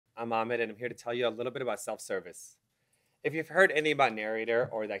I'm Ahmed, and I'm here to tell you a little bit about self-service. If you've heard anything about Narrator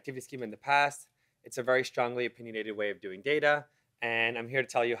or the activity schema in the past, it's a very strongly opinionated way of doing data, and I'm here to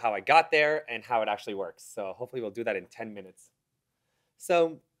tell you how I got there and how it actually works. So hopefully we'll do that in 10 minutes.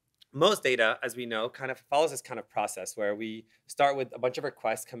 So most data, as we know, kind of follows this kind of process where we start with a bunch of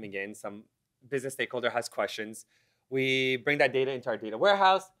requests coming in. Some business stakeholder has questions. We bring that data into our data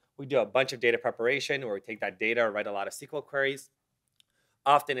warehouse. We do a bunch of data preparation where we take that data, write a lot of SQL queries.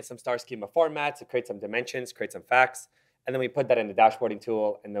 Often it's some star schema formats to create some dimensions, create some facts, and then we put that in the dashboarding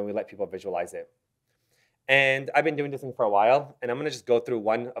tool, and then we let people visualize it. And I've been doing this thing for a while, and I'm going to just go through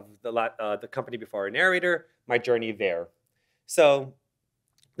one of the company before a Narrator, my journey there. So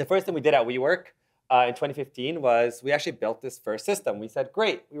the first thing we did at WeWork in 2015 was we actually built this first system. We said,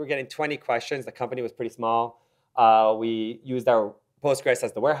 great, we were getting 20 questions. The company was pretty small. We used our Postgres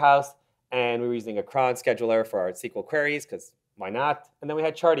as the warehouse, and we were using a cron scheduler for our SQL queries, because why not? And then we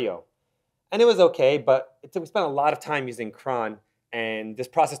had Chartio. And it was okay, but we spent a lot of time using cron, and this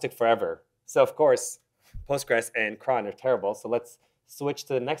process took forever. So of course, Postgres and cron are terrible, so let's switch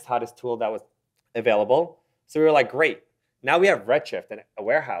to the next hottest tool that was available. So we were like, great. Now we have Redshift and a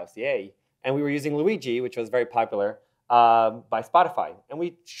warehouse, yay. And we were using Luigi, which was very popular, by Spotify. And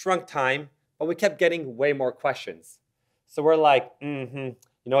we shrunk time, but we kept getting way more questions. So we're like, you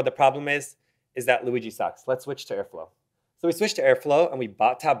know what the problem is? Is that Luigi sucks. Let's switch to Airflow. So we switched to Airflow and we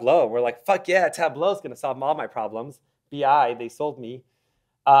bought Tableau. We're like, fuck yeah, Tableau is gonna solve all my problems. BI, they sold me.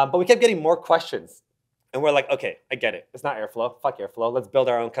 But we kept getting more questions. And we're like, okay, I get it. It's not Airflow, fuck Airflow. Let's build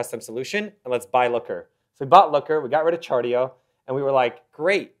our own custom solution and let's buy Looker. So we bought Looker, we got rid of Chartio, and we were like,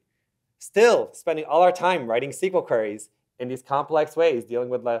 great. Still spending all our time writing SQL queries in these complex ways, dealing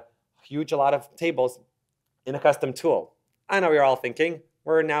with a lot of tables in a custom tool. I know you're all thinking,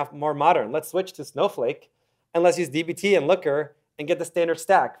 we're now more modern. Let's switch to Snowflake and let's use dbt and Looker and get the standard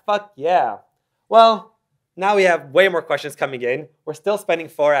stack. Fuck yeah. Well, now we have way more questions coming in. We're still spending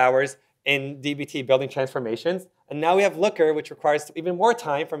 4 hours in dbt building transformations. And now we have Looker, which requires even more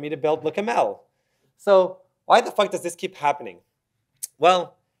time for me to build LookML. So why the fuck does this keep happening?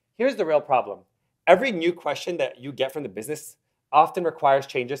 Well, here's the real problem. Every new question that you get from the business often requires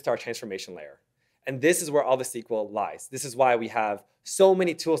changes to our transformation layer. And this is where all the SQL lies. This is why we have so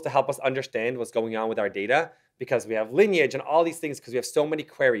many tools to help us understand what's going on with our data, because we have lineage and all these things, because we have so many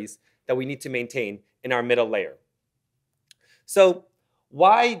queries that we need to maintain in our middle layer. So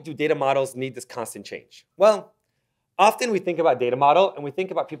why do data models need this constant change? Well, often we think about data model and we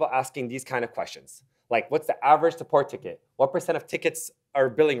think about people asking these kind of questions, like what's the average support ticket? What % of tickets are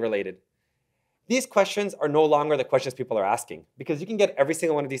billing related? These questions are no longer the questions people are asking, because you can get every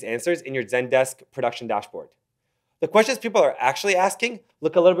single one of these answers in your Zendesk production dashboard. The questions people are actually asking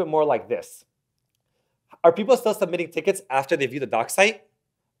look a little bit more like this. Are people still submitting tickets after they view the doc site?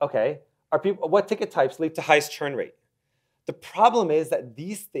 Okay. What ticket types lead to highest churn rate? The problem is that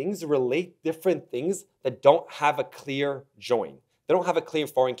these things relate different things that don't have a clear join. They don't have a clear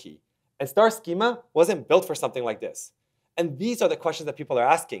foreign key. And star schema wasn't built for something like this. And these are the questions that people are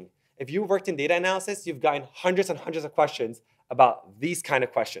asking. If you worked in data analysis, you've gotten hundreds and hundreds of questions about these kind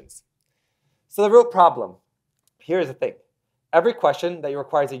of questions. So the real problem, here's the thing. Every question that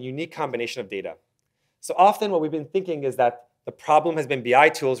requires a unique combination of data. So often what we've been thinking is that the problem has been BI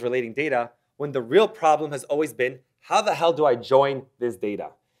tools relating data, when the real problem has always been, how the hell do I join this data?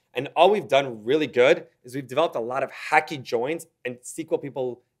 And all we've done really good is we've developed a lot of hacky joins and SQL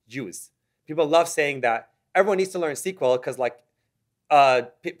people use. People love saying that everyone needs to learn SQL because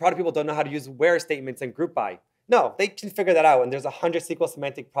product people don't know how to use where statements and group by. No, they can figure that out, and there's 100 SQL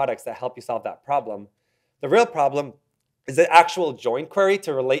semantic products that help you solve that problem. The real problem is the actual join query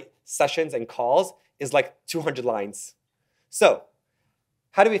to relate sessions and calls is like 200 lines. So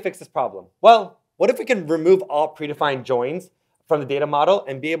how do we fix this problem? Well, what if we can remove all predefined joins from the data model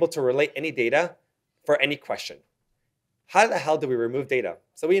and be able to relate any data for any question? How the hell do we remove data?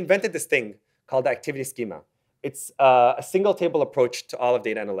 So we invented this thing called the Activity Schema. It's a single table approach to all of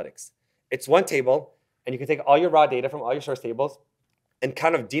data analytics. It's one table, and you can take all your raw data from all your source tables and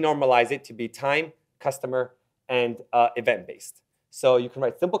kind of denormalize it to be time, customer, and event-based. So you can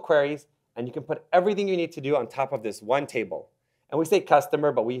write simple queries, and you can put everything you need to do on top of this one table. And we say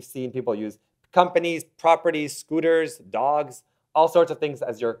customer, but we've seen people use companies, properties, scooters, dogs, all sorts of things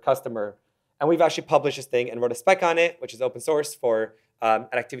as your customer. And we've actually published this thing and wrote a spec on it, which is open source for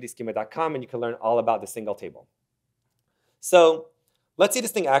at activityschema.com, and you can learn all about the single table. So let's see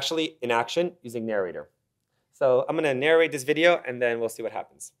this thing actually in action using Narrator. So I'm going to narrate this video, and then we'll see what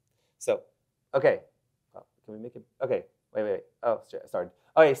happens. So, okay. Oh, can we make it? Okay. Wait. Oh, sorry.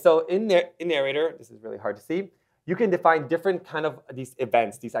 Okay, so in Narrator, this is really hard to see. you can define different kind of these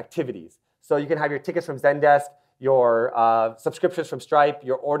events, these activities. So you can have your tickets from Zendesk, your subscriptions from Stripe,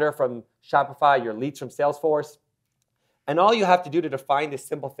 your order from Shopify, your leads from Salesforce. And all you have to do to define this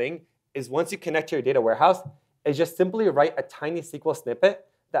simple thing is once you connect to your data warehouse, is just simply write a tiny SQL snippet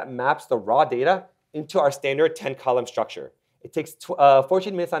that maps the raw data into our standard 10-column structure. It takes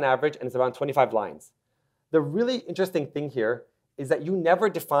 14 minutes on average, and it's around 25 lines. The really interesting thing here is that you never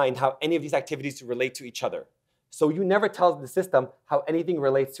define how any of these activities relate to each other. So you never tell the system how anything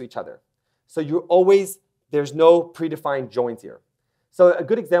relates to each other. So there's no predefined joins here. So a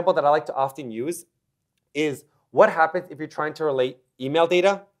good example that I like to often use is what happens if you're trying to relate email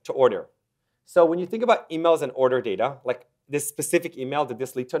data to order. So when you think about emails and order data, like this specific email, did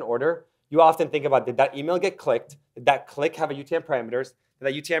this lead to an order? You often think about, did that email get clicked? Did that click have a UTM parameters? Did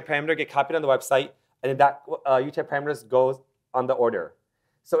that UTM parameter get copied on the website? And did that UTM parameters goes on the order?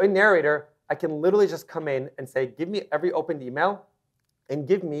 So in Narrator, I can literally just come in and say, give me every opened email and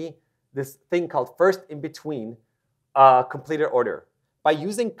give me this thing called first in between completed order. By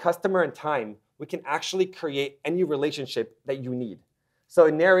using customer and time, we can actually create any relationship that you need. So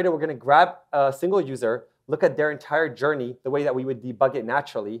in Narrator, we're going to grab a single user, look at their entire journey the way that we would debug it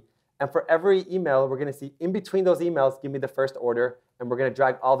naturally. And for every email, we're going to see in between those emails, give me the first order. And we're going to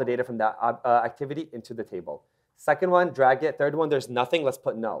drag all the data from that activity into the table. Second one, drag it. Third one, there's nothing. Let's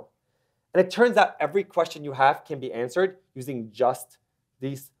put no. And it turns out every question you have can be answered using just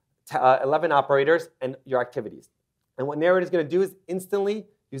these 11 operators and your activities. And what Narrator is going to do is instantly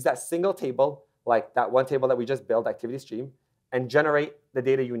use that single table, like that one table that we just built, activity stream, and generate the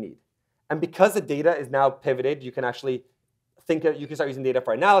data you need. And because the data is now pivoted, you can actually you can start using data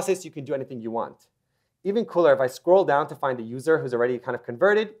for analysis. You can do anything you want. Even cooler, if I scroll down to find a user who's already kind of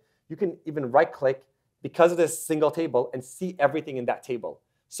converted, you can even right-click because of this single table and see everything in that table.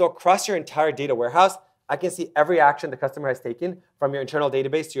 So across your entire data warehouse, I can see every action the customer has taken from your internal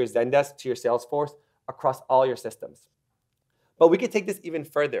database to your Zendesk to your Salesforce across all your systems. But we could take this even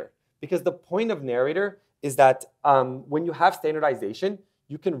further because the point of Narrator is that when you have standardization,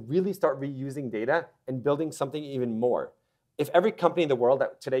 you can really start reusing data and building something even more. If every company in the world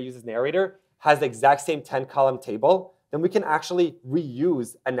that today uses Narrator has the exact same 10-column table, then we can actually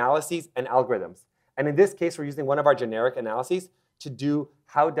reuse analyses and algorithms. And in this case, we're using one of our generic analyses to do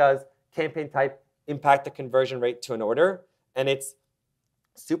how does campaign type impact the conversion rate to an order. And it's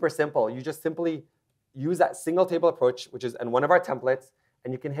super simple. You just simply use that single table approach, which is in one of our templates,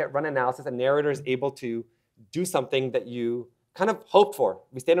 and you can hit run analysis, and Narrator is able to do something that you kind of hoped for.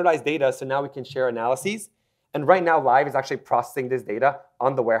 We standardize data, so now we can share analyses. And right now, Live is actually processing this data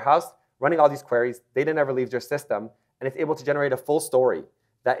on the warehouse, running all these queries. Data never leaves your system, and it's able to generate a full story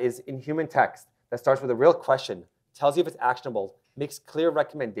that is in human text that starts with a real question, tells you if it's actionable, makes clear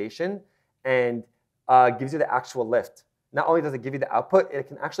recommendation, and gives you the actual lift. Not only does it give you the output, it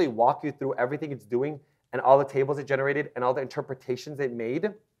can actually walk you through everything it's doing and all the tables it generated and all the interpretations it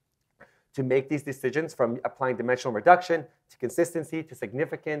made to make these decisions, from applying dimensional reduction to consistency to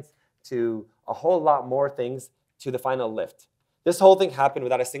significance to a whole lot more things to the final lift. This whole thing happened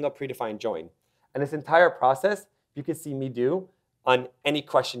without a single predefined join. And this entire process, you can see me do on any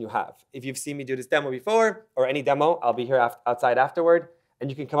question you have. If you've seen me do this demo before or any demo, I'll be here outside afterward. And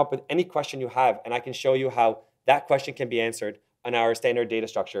you can come up with any question you have, and I can show you how that question can be answered on our standard data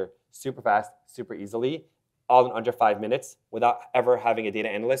structure super fast, super easily, all in under 5 minutes without ever having a data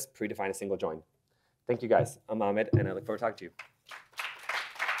analyst predefine a single join. Thank you guys. I'm Ahmed, and I look forward to talking to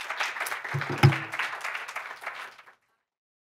you.